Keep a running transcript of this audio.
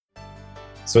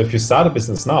So if you start a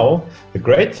business now, the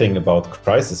great thing about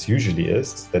crisis usually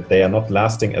is that they are not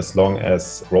lasting as long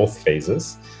as growth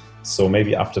phases. So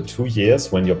maybe after 2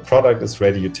 years, when your product is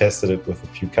ready, you tested it with a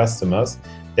few customers,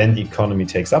 then the economy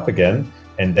takes up again,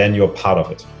 and then you're part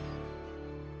of it.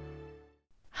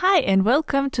 Hi, and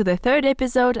welcome to the third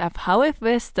episode of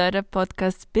HVS Startup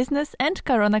Podcast's Business and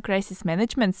Corona Crisis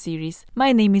Management series.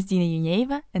 My name is Dina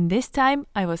Juneva, and this time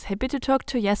I was happy to talk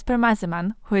to Jasper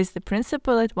Masemann, who is the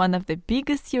principal at one of the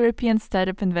biggest European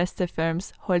startup investor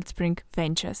firms, Holzbrinck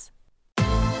Ventures.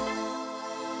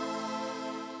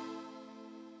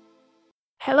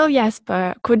 Hello,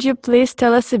 Jasper. Could you please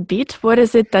tell us a bit what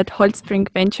is it that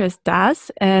Holzbrinck Ventures does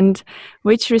and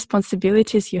which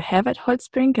responsibilities you have at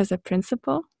Holzbrinck as a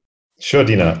principal? Sure,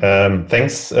 Dina.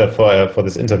 Thanks for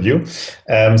this interview.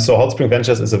 So Holzbrinck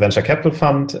Ventures is a venture capital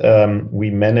fund.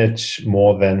 We manage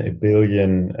more than €1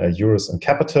 billion in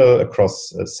capital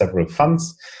across several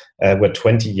funds. We're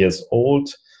 20 years old.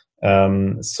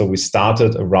 So we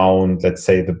started around, let's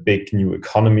say, the big new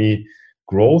economy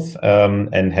growth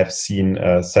and have seen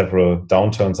several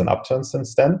downturns and upturns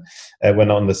since then. We're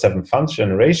now in the 7th fund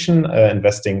generation,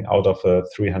 investing out of a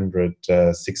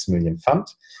 306 million fund.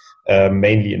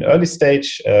 Mainly in early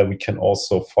stage. We can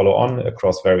also follow on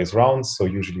across various rounds. So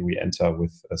usually we enter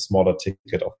with a smaller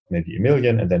ticket of maybe 1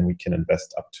 million, and then we can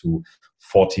invest up to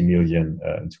 40 million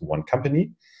into one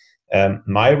company.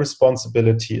 My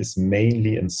responsibility is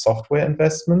mainly in software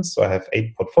investments. So I have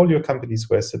 8 portfolio companies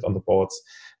where I sit on the boards,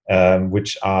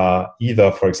 which are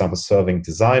either, for example, serving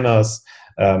designers,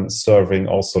 serving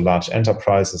also large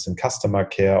enterprises in customer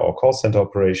care or call center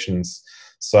operations.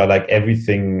 So I like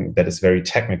everything that is very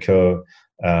technical,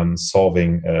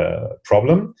 solving a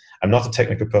problem. I'm not a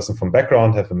technical person from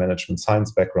background, have a management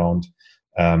science background,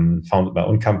 founded my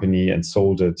own company and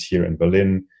sold it here in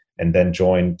Berlin, and then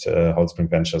joined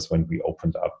Holzbrinck Ventures when we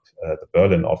opened up the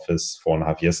Berlin office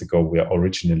 4.5 years ago. We are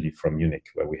originally from Munich,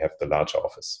 where we have the larger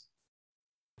office.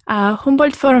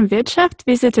 Humboldt Forum Wirtschaft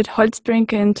visited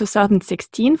Holzbrinck in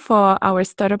 2016 for our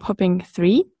Startup Hopping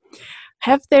 3.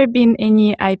 Have there been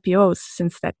any IPOs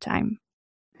since that time?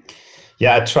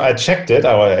 Yeah, I checked it,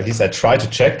 or at least I tried to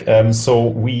check. So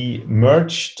we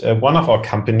merged one of our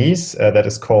companies that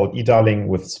is called eDarling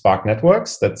with Spark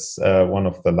Networks. That's one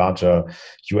of the larger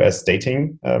US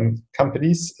dating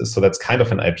companies. So that's kind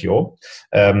of an IPO.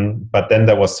 But then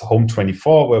there was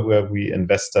Home24, where we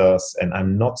investors, and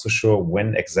I'm not so sure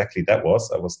when exactly that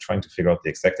was. I was trying to figure out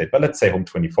the exact date, but let's say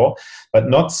Home24, but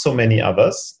not so many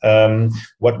others.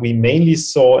 What we mainly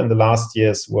saw in the last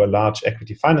years were large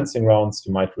equity financing rounds.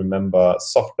 You might remember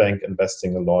SoftBank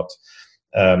investing a lot.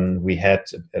 We had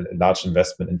a large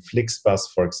investment in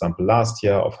Flixbus, for example, last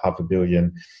year of €500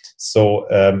 million. So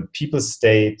people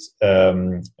stayed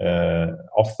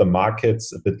off the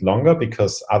markets a bit longer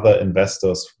because other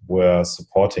investors were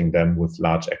supporting them with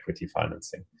large equity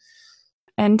financing.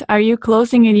 And are you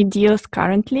closing any deals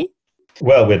currently?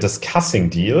 Well, we're discussing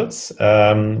deals.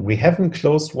 We haven't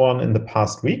closed one in the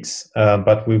past weeks,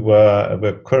 but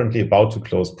we're currently about to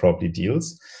close probably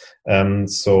deals.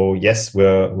 So yes,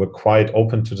 we're quite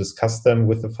open to discuss them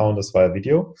with the founders via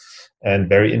video and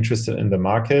very interested in the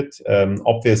market.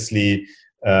 Obviously,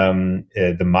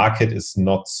 the market is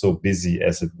not so busy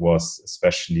as it was,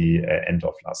 especially end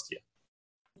of last year.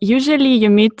 Usually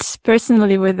you meet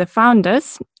personally with the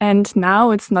founders, and now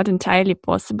it's not entirely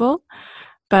possible.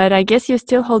 But I guess you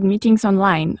still hold meetings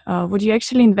online. Would you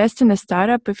actually invest in a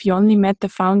startup if you only met the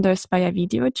founders via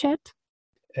video chat?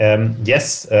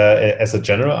 Yes, as a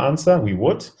general answer, we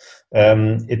would.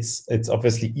 It's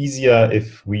obviously easier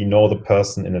if we know the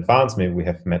person in advance. Maybe we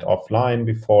have met offline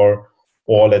before,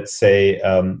 or let's say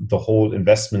the whole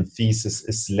investment thesis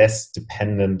is less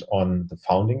dependent on the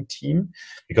founding team,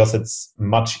 because it's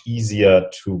much easier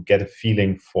to get a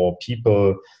feeling for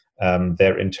people,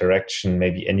 their interaction,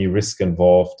 maybe any risk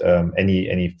involved,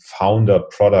 any founder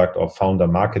product or founder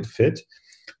market fit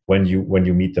when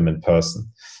you meet them in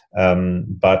person.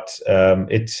 But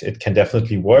it can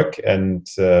definitely work. And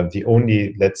the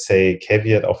only, let's say,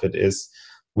 caveat of it is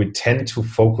we tend to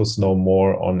focus no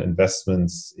more on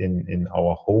investments in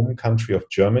our home country of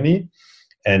Germany.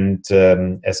 And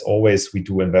as always, we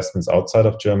do investments outside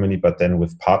of Germany, but then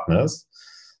with partners.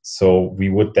 So we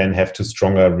would then have to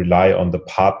stronger rely on the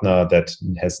partner that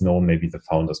has known maybe the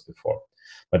founders before.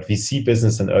 But VC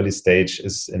business in early stage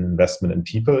is an investment in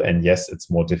people. And yes, it's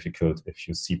more difficult if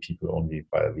you see people only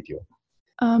via video.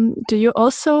 Do you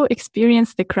also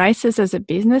experience the crisis as a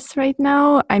business right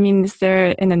now? I mean, is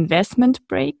there an investment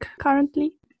break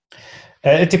currently?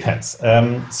 It depends.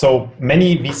 So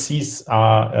many VCs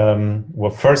are,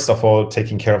 well, first of all,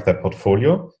 taking care of their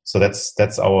portfolio. So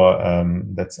that's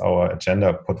our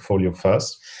agenda portfolio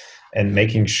first, and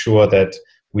making sure that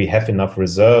we have enough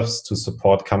reserves to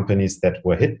support companies that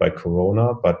were hit by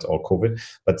Corona or COVID,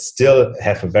 but still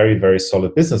have a very, very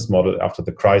solid business model after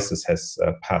the crisis has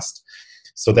passed.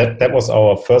 So that was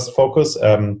our first focus,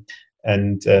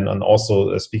 and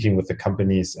also speaking with the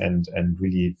companies and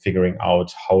really figuring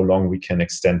out how long we can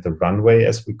extend the runway,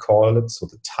 as we call it, so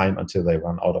the time until they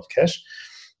run out of cash.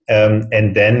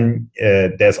 And then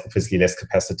there's obviously less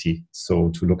capacity, so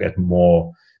to look at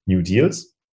more new deals.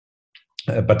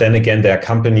 But then again, there are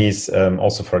companies,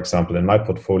 also, for example, in my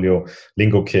portfolio,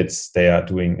 Lingo Kids, they are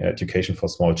doing education for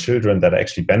small children that are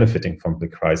actually benefiting from the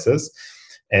crisis.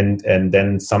 And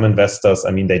then some investors,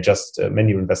 I mean,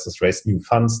 many investors raised new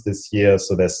funds this year,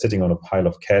 so they're sitting on a pile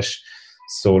of cash.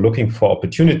 So looking for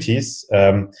opportunities,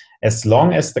 as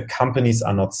long as the companies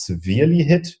are not severely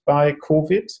hit by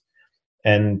COVID,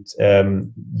 and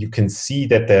you can see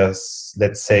that there's,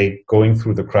 let's say, going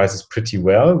through the crisis pretty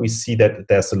well. We see that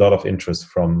there's a lot of interest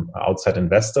from outside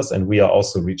investors, and we are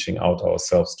also reaching out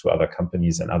ourselves to other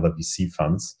companies and other VC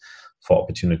funds for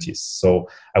opportunities. So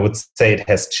I would say it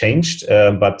has changed,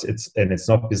 but it's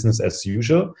not business as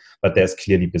usual, but there's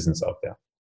clearly business out there.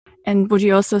 And would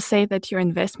you also say that your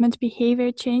investment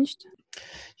behavior changed?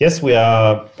 Yes, we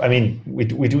are. I mean, we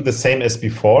do the same as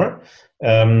before.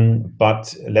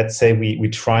 But let's say we're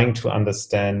trying to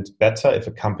understand better, if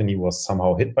a company was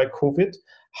somehow hit by COVID,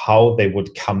 how they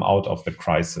would come out of the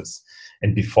crisis.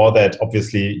 And before that,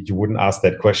 obviously, you wouldn't ask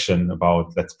that question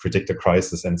about, let's predict a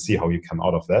crisis and see how you come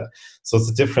out of that. So it's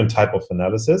a different type of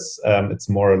analysis. It's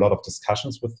more a lot of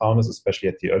discussions with founders, especially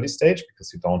at the early stage,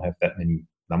 because you don't have that many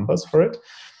numbers for it.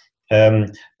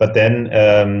 But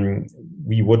then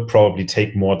we would probably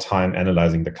take more time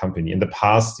analyzing the company. In the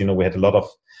past, we had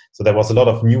there was a lot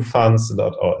of new funds,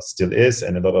 or still is,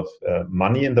 and a lot of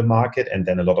money in the market, and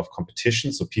then a lot of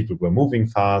competition. So people were moving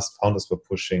fast, founders were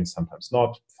pushing, sometimes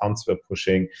not, funds were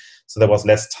pushing. So there was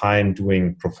less time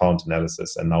doing profound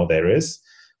analysis, and now there is,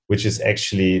 which is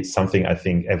actually something I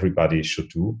think everybody should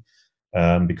do,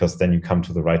 because then you come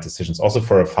to the right decisions, also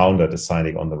for a founder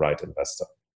deciding on the right investor.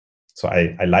 So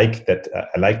I like that.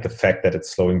 I like the fact that it's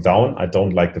slowing down. I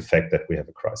don't like the fact that we have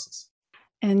a crisis.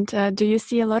 And do you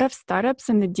see a lot of startups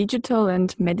in the digital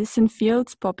and medicine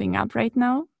fields popping up right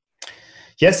now?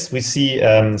 Yes, we see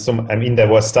some. I mean, there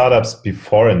were startups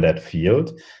before in that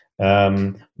field.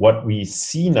 What we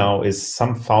see now is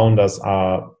some founders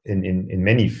are in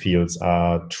many fields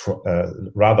are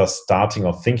rather starting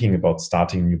or thinking about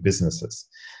starting new businesses.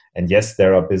 And yes,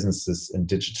 there are businesses in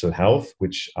digital health,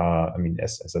 which are, I mean,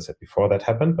 as I said before, that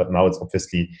happened, but now it's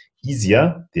obviously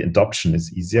easier. The adoption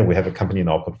is easier. We have a company in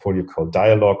our portfolio called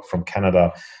Dialogue from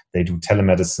Canada. They do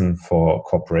telemedicine for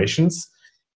corporations.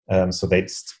 So they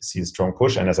see a strong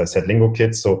push. And as I said, Lingo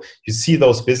Kids. So you see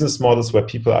those business models where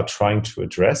people are trying to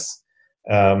address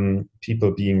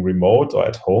people being remote or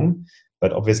at home.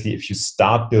 But obviously, if you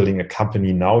start building a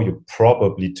company now, you're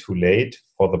probably too late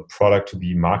for the product to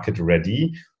be market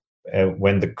ready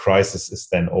when the crisis is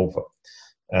then over.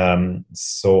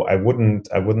 So I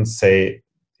wouldn't say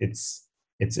it's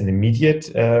an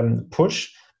immediate push.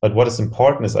 But what is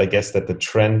important is, I guess, that the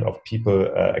trend of people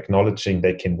acknowledging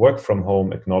they can work from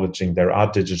home, acknowledging there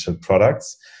are digital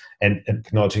products, and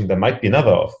acknowledging there might be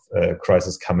another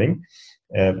crisis coming.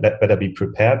 That better be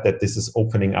prepared that this is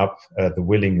opening up the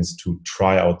willingness to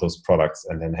try out those products,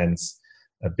 and then hence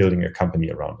building a company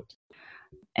around it.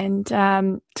 And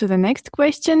to the next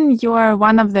question, you are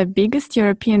one of the biggest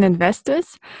European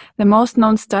investors. The most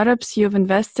known startups you've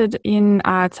invested in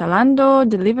are Zalando,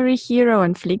 Delivery Hero,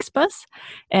 and Flixbus.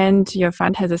 And your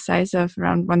fund has a size of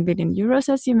around 1 billion euros,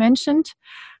 as you mentioned.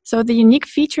 So the unique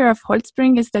feature of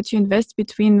Holzbring is that you invest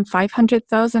between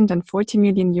 500,000 and 40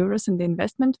 million euros in the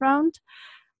investment round.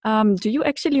 Do you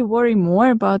actually worry more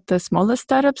about the smaller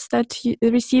startups that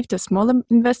received a smaller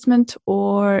investment,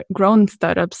 or grown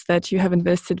startups that you have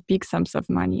invested big sums of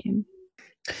money in?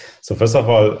 So first of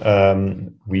all, I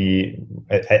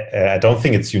don't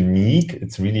think it's unique.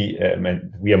 It's really,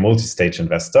 we are multi-stage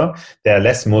investor. There are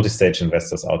less multi-stage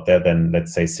investors out there than,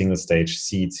 let's say, single-stage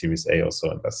seed, Series A or so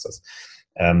investors.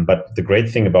 But the great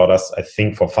thing about us, I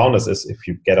think, for founders is if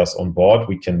you get us on board,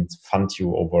 we can fund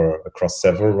you across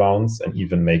several rounds and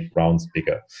even make rounds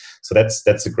bigger. So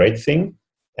that's a great thing.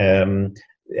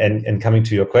 And coming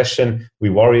to your question, we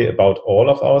worry about all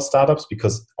of our startups,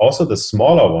 because also the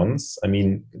smaller ones, I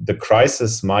mean, the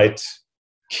crisis might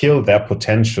kill their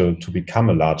potential to become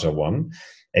a larger one.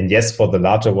 And yes, for the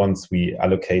larger ones, we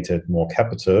allocated more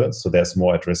capital, so there's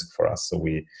more at risk for us.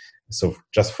 So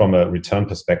just from a return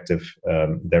perspective,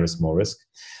 there is more risk.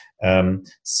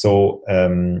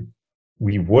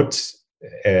 we would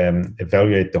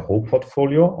evaluate the whole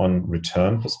portfolio on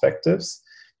return perspectives.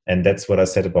 And that's what I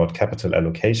said about capital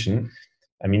allocation.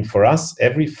 I mean, for us,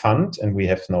 every fund, and we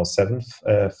have now 7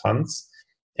 funds,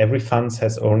 every fund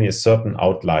has only a certain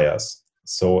outliers.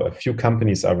 So a few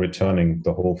companies are returning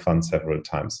the whole fund several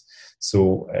times.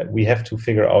 So we have to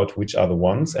figure out which are the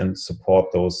ones and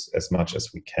support those as much as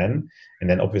we can. And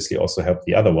then obviously also help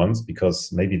the other ones,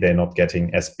 because maybe they're not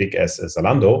getting as big as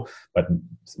Zalando, but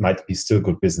might be still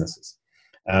good businesses.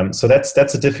 So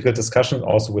that's a difficult discussion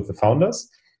also with the founders.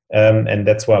 And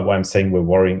that's why I'm saying we're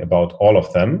worrying about all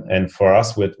of them. And for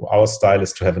us, with our style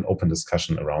is to have an open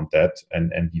discussion around that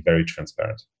and be very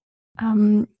transparent.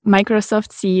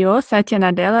 Microsoft CEO Satya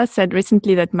Nadella said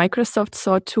recently that Microsoft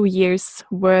saw 2 years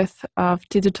worth of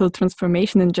digital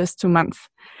transformation in just 2 months.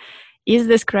 Is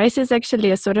this crisis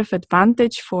actually a sort of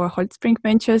advantage for Holzbrink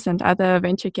Ventures and other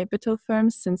venture capital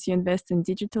firms, since you invest in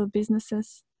digital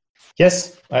businesses?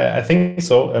 Yes, I think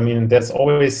so. I mean, there's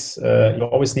always you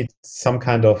always need some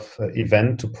kind of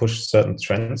event to push certain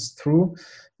trends through.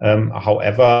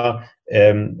 However,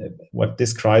 what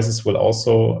this crisis will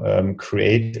also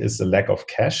create is a lack of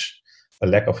cash, a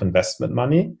lack of investment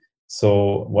money.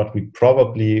 So what we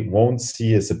probably won't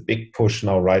see is a big push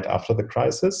now right after the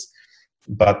crisis,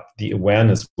 but the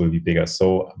awareness will be bigger.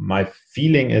 So my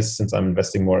feeling is, since I'm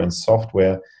investing more in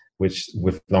software, which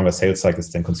with longer sales cycles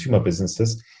than consumer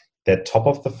businesses, that top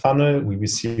of the funnel, we will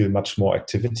see much more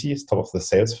activities, top of the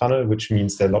sales funnel, which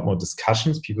means there are a lot more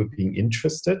discussions, people being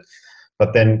interested.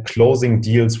 But then closing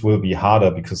deals will be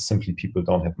harder because simply people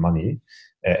don't have money,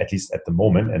 at least at the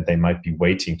moment, and they might be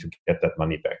waiting to get that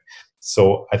money back.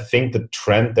 So I think the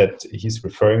trend that he's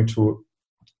referring to,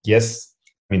 yes,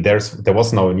 I mean, there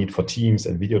was now a need for Teams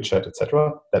and video chat,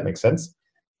 etc. That makes sense.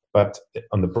 But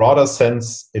on the broader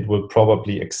sense, it will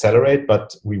probably accelerate,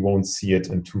 but we won't see it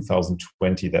in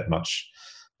 2020 that much,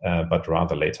 but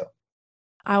rather later.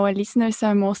 Our listeners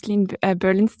are mostly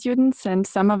Berlin students, and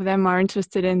some of them are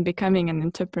interested in becoming an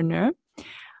entrepreneur.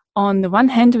 On the one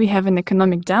hand, we have an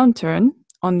economic downturn.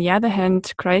 On the other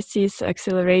hand, crises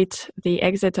accelerate the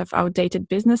exit of outdated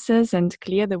businesses and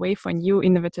clear the way for new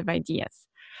innovative ideas.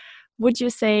 Would you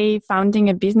say founding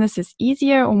a business is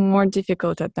easier or more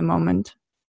difficult at the moment?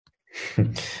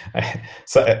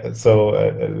 So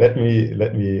let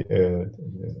me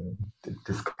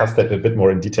discuss that a bit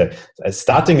more in detail.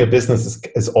 Starting a business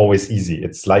is always easy.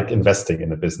 It's like investing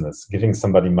in a business. Giving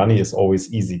somebody money is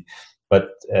always easy.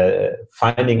 But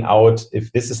finding out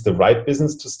if this is the right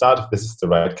business to start, if this is the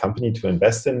right company to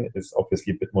invest in, is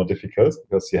obviously a bit more difficult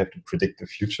because you have to predict the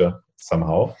future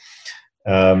somehow.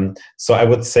 So I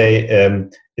would say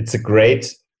it's a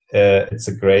great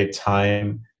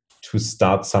time to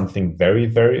start something very,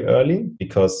 very early,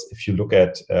 because if you look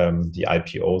at the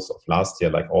IPOs of last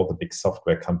year, like all the big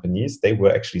software companies, they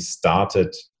were actually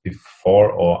started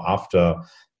before or after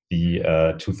the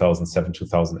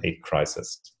 2007-2008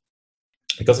 crisis,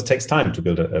 because it takes time to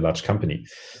build a large company.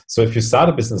 So if you start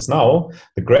a business now,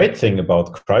 the great thing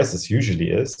about crisis usually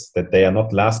is that they are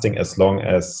not lasting as long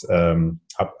as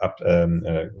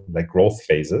like growth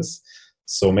phases.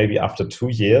 So maybe after 2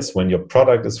 years, when your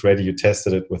product is ready, you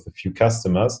tested it with a few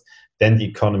customers, then the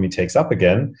economy takes up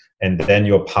again, and then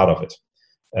you're part of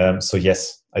it. So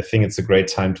yes, I think it's a great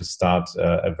time to start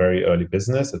a very early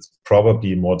business. It's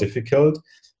probably more difficult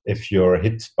if you're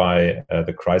hit by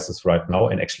the crisis right now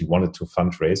and actually wanted to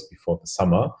fundraise before the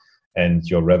summer and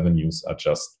your revenues are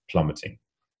just plummeting.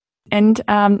 And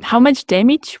how much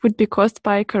damage would be caused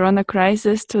by Corona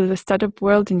crisis to the startup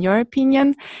world, in your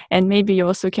opinion? And maybe you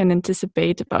also can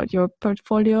anticipate about your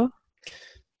portfolio.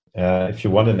 If you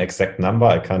want an exact number,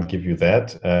 I can't give you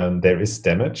that. There is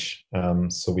damage.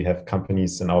 So we have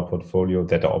companies in our portfolio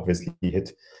that are obviously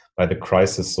hit by the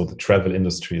crisis. So the travel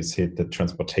industry is hit, the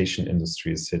transportation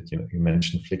industry is hit. You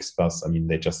mentioned Flixbus. I mean,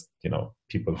 they just,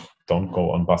 people don't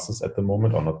go on buses at the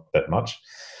moment, or not that much.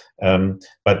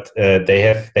 But they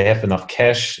have enough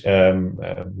cash.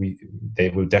 They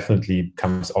will definitely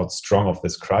come out strong of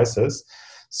this crisis.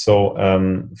 So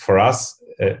for us,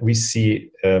 we see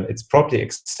it's probably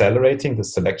accelerating the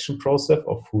selection process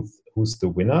of who's the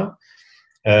winner,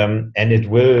 and it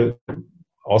will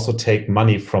also take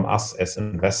money from us as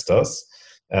investors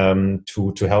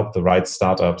to help the right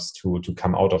startups to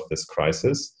come out of this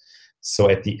crisis.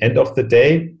 So at the end of the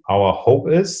day, our hope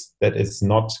is that it's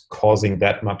not causing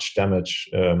that much damage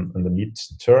in the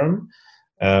mid-term,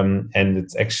 and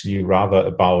it's actually rather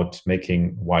about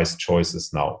making wise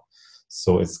choices now.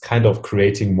 So it's kind of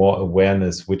creating more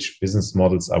awareness which business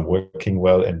models are working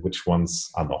well and which ones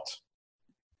are not.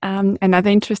 Another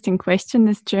interesting question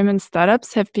is German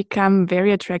startups have become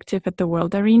very attractive at the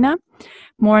world arena.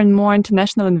 More and more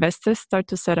international investors start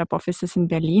to set up offices in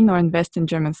Berlin or invest in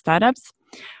German startups.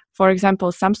 For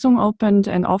example, Samsung opened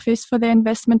an office for their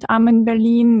investment arm in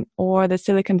Berlin, or the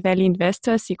Silicon Valley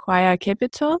investor Sequoia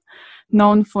Capital,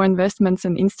 known for investments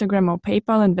in Instagram or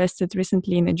PayPal, invested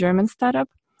recently in a German startup.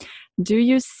 Do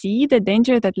you see the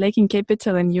danger that lacking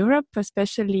capital in Europe,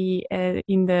 especially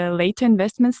in the later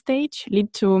investment stage,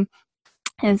 lead to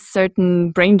a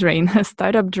certain brain drain, a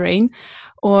startup drain,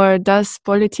 or does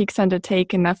politics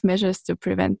undertake enough measures to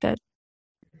prevent that?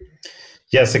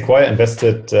 Yeah, Sequoia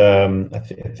invested, I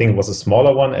think it was a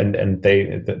smaller one, and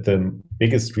the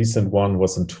biggest recent one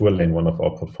was in Tourlane, one of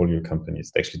our portfolio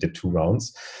companies. They actually did 2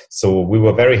 rounds. So we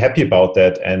were very happy about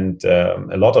that, and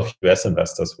a lot of US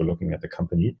investors were looking at the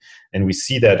company. And we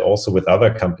see that also with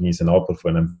other companies in our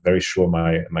portfolio, and I'm very sure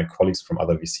my colleagues from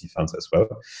other VC funds as well.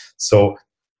 So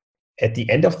at the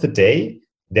end of the day,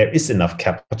 there is enough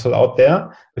capital out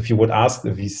there. If you would ask the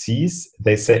VCs,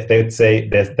 they'd say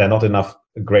there are not enough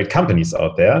great companies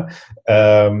out there.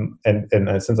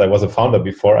 And since I was a founder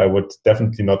before, I would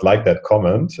definitely not like that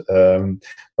comment.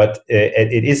 But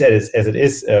it is as it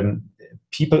is.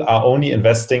 People are only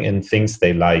investing in things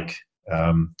they like.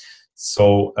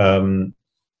 So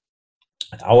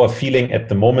our feeling at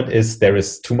the moment is there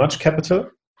is too much capital.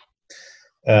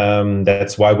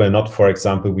 That's why we're not, for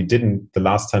example, the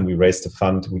last time we raised a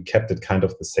fund, we kept it kind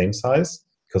of the same size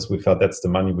because we felt that's the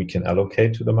money we can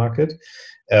allocate to the market.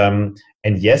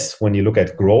 And yes, when you look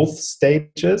at growth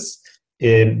stages,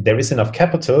 there is enough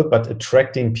capital, but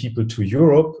attracting people to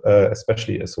Europe,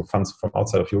 especially so funds from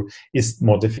outside of Europe, is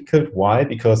more difficult. Why?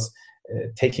 Because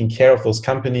taking care of those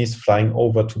companies, flying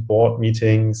over to board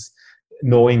meetings,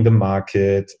 knowing the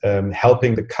market,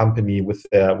 helping the company with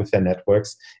their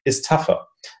networks is tougher.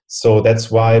 So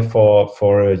that's why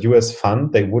for a US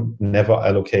fund, they would never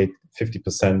allocate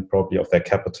 50% probably of their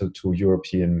capital to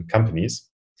European companies.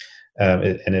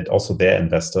 And it also their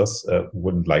investors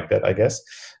wouldn't like that, I guess.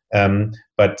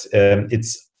 But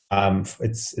it's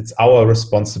our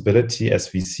responsibility as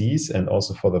VCs and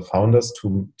also for the founders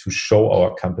to show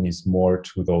our companies more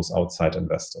to those outside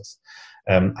investors.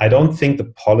 I don't think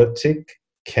the politic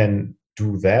can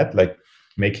do that, like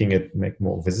make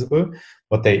more visible.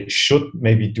 What they should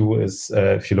maybe do is,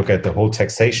 if you look at the whole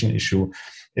taxation issue,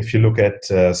 if you look at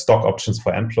stock options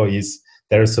for employees,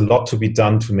 there is a lot to be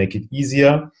done to make it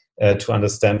easier to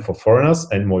understand for foreigners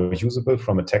and more usable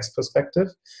from a tax perspective,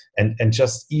 and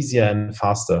just easier and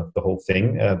faster, the whole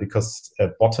thing, because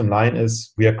bottom line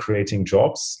is we are creating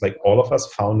jobs, like all of us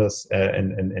founders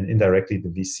and indirectly the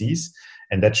VCs,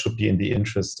 and that should be in the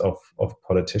interest of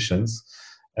politicians.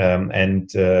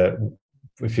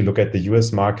 If you look at the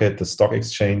US market, the stock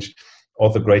exchange, all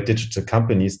the great digital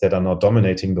companies that are now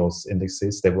dominating those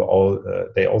indexes, they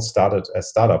all started as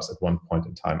startups at one point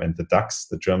in time. And the DAX,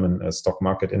 the German stock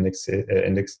market index,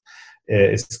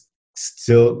 is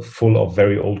still full of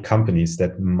very old companies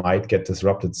that might get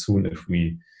disrupted soon if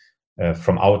we,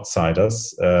 from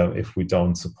outsiders, if we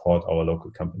don't support our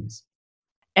local companies.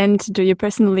 And do you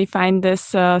personally find this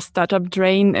startup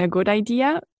drain a good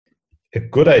idea? A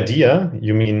good idea?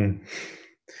 You mean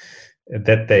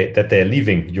that they're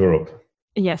leaving Europe?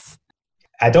 Yes.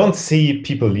 I don't see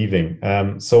people leaving.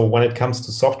 So when it comes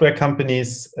to software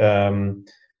companies, there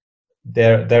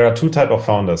are 2 types of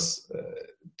founders.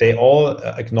 They all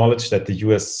acknowledge that the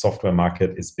US software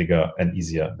market is bigger and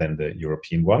easier than the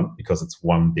European one because it's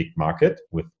one big market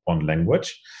with one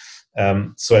language.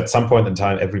 So at some point in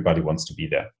time, everybody wants to be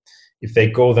there. If they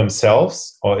go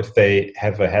themselves or if they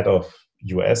have a head of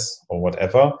US or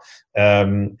whatever,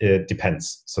 it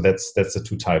depends. So that's the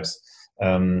 2 types.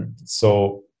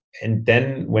 And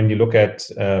then when you look at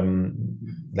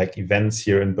like events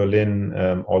here in Berlin,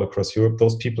 all across Europe,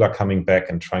 those people are coming back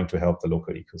and trying to help the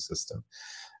local ecosystem.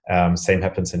 Same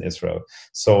happens in Israel.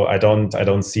 So I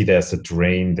don't see there's a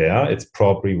drain there. It's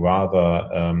probably rather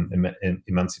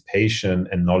emancipation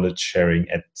and knowledge sharing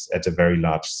at a very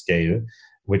large scale,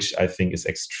 which I think is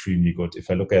extremely good.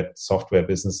 If I look at software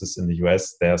businesses in the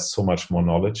US, there's so much more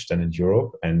knowledge than in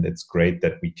Europe, and it's great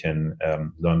that we can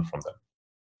learn from them.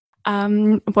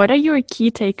 What are your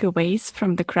key takeaways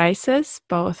from the crisis,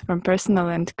 both from personal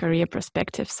and career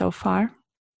perspective so far?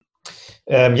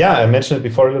 I mentioned it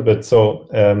before a little bit. So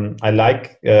I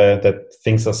like that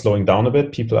things are slowing down a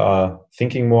bit. People are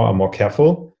thinking more, are more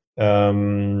careful,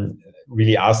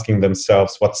 really asking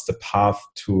themselves what's the path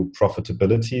to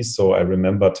profitability. So I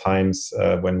remember times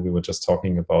when we were just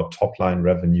talking about top line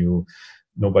revenue.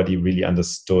 Nobody really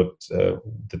understood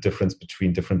the difference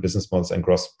between different business models and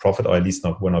gross profit, or at least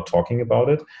we're not talking about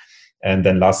it. And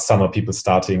then last summer, people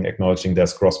starting acknowledging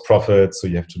there's gross profit. So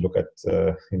you have to look at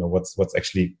what's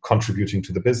actually contributing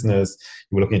to the business.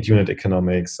 You were looking at unit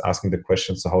economics, asking the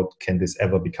question, so how can this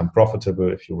ever become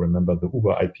profitable? If you remember the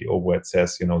Uber IPO, where it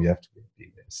says, you have to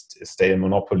stay in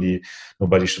monopoly,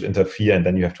 nobody should interfere, and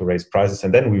then you have to raise prices,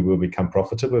 and then we will become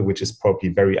profitable, which is probably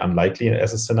very unlikely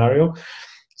as a scenario.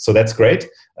 So that's great.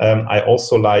 I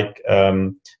also like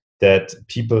that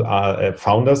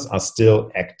founders are still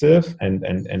active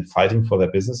and fighting for their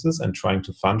businesses and trying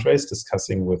to fundraise,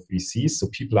 discussing with VCs. So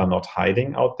people are not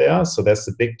hiding out there. So there's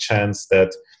a big chance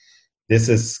that this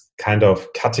is kind of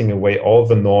cutting away all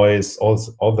the noise, all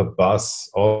the buzz,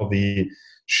 all the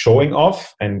showing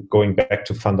off, and going back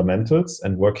to fundamentals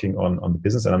and working on the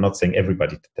business. And I'm not saying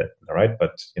everybody did that, right?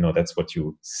 But that's what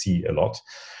you see a lot.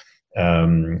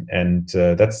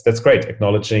 That's great,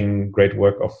 acknowledging great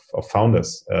work of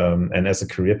founders. And as a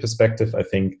career perspective, I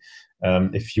think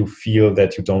if you feel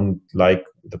that you don't like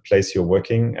the place you're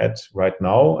working at right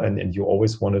now, and you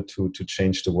always wanted to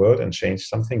change the world and change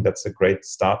something, that's a great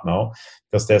start now,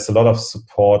 because there's a lot of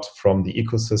support from the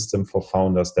ecosystem for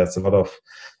founders. There's a lot of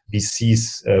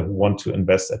VCs who want to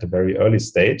invest at a very early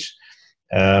stage.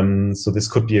 So this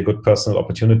could be a good personal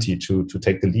opportunity to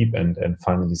take the leap and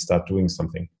finally start doing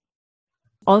something.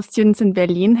 All students in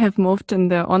Berlin have moved in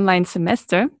the online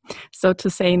semester, so to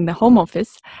say in the home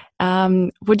office.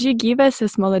 Would you give us a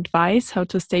small advice how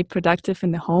to stay productive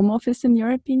in the home office, in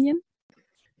your opinion?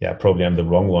 Yeah, probably I'm the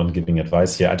wrong one giving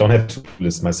advice here. I don't have a to-do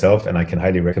list myself, and I can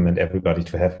highly recommend everybody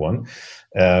to have one.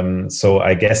 So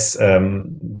I guess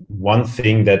one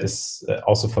thing that is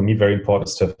also for me very important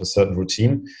is to have a certain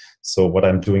routine. So what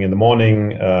I'm doing in the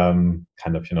morning,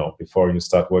 before you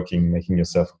start working, making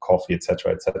yourself a coffee,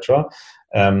 etc., etc.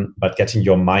 But getting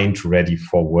your mind ready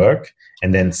for work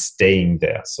and then staying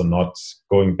there. So not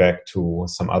going back to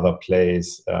some other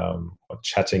place or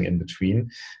chatting in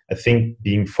between. I think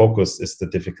being focused is the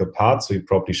difficult part. So you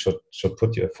probably should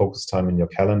put your focus time in your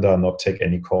calendar, not take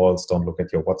any calls, don't look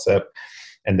at your WhatsApp,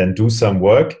 and then do some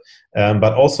work.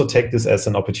 But also take this as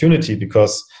an opportunity,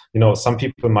 because some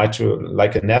people might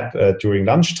like a nap during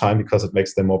lunchtime because it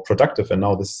makes them more productive, and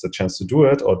now this is a chance to do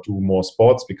it, or do more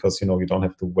sports because you don't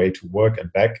have to wait to work and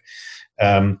back.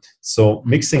 So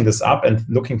mixing this up and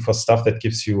looking for stuff that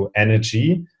gives you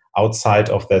energy outside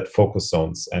of that focus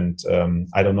zones. And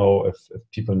I don't know if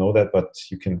people know that, but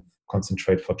you can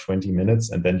concentrate for 20 minutes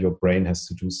and then your brain has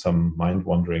to do some mind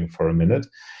wandering for a minute.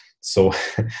 So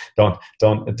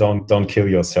don't kill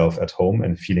yourself at home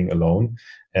and feeling alone,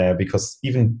 because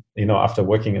even after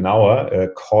working an hour,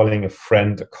 calling a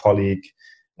friend, a colleague,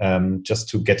 just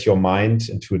to get your mind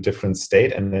into a different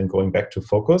state and then going back to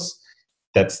focus,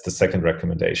 that's the second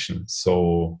recommendation.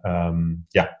 So don't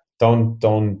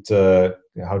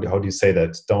how do you say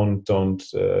that? Don't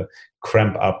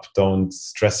cramp up, don't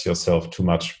stress yourself too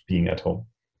much being at home.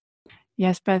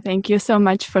 Jesper, thank you so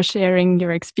much for sharing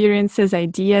your experiences,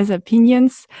 ideas,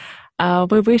 opinions.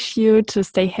 We wish you to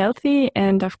stay healthy,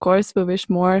 and of course, we wish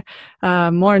more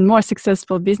and more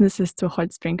successful businesses to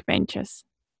Holzbrink Ventures.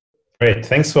 Great,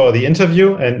 thanks for the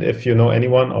interview. And if you know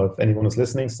anyone, or if anyone is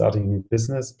listening, starting a new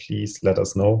business, please let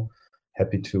us know.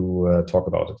 Happy to talk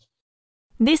about it.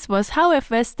 This was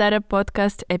HowFS Startup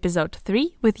Podcast Episode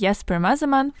 3 with Jesper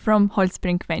Masemann from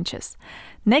Holzbrink Ventures.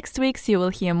 Next week, you will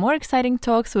hear more exciting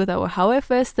talks with our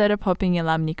HowFS Startup Hopping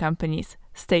alumni companies.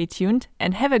 Stay tuned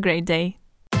and have a great day.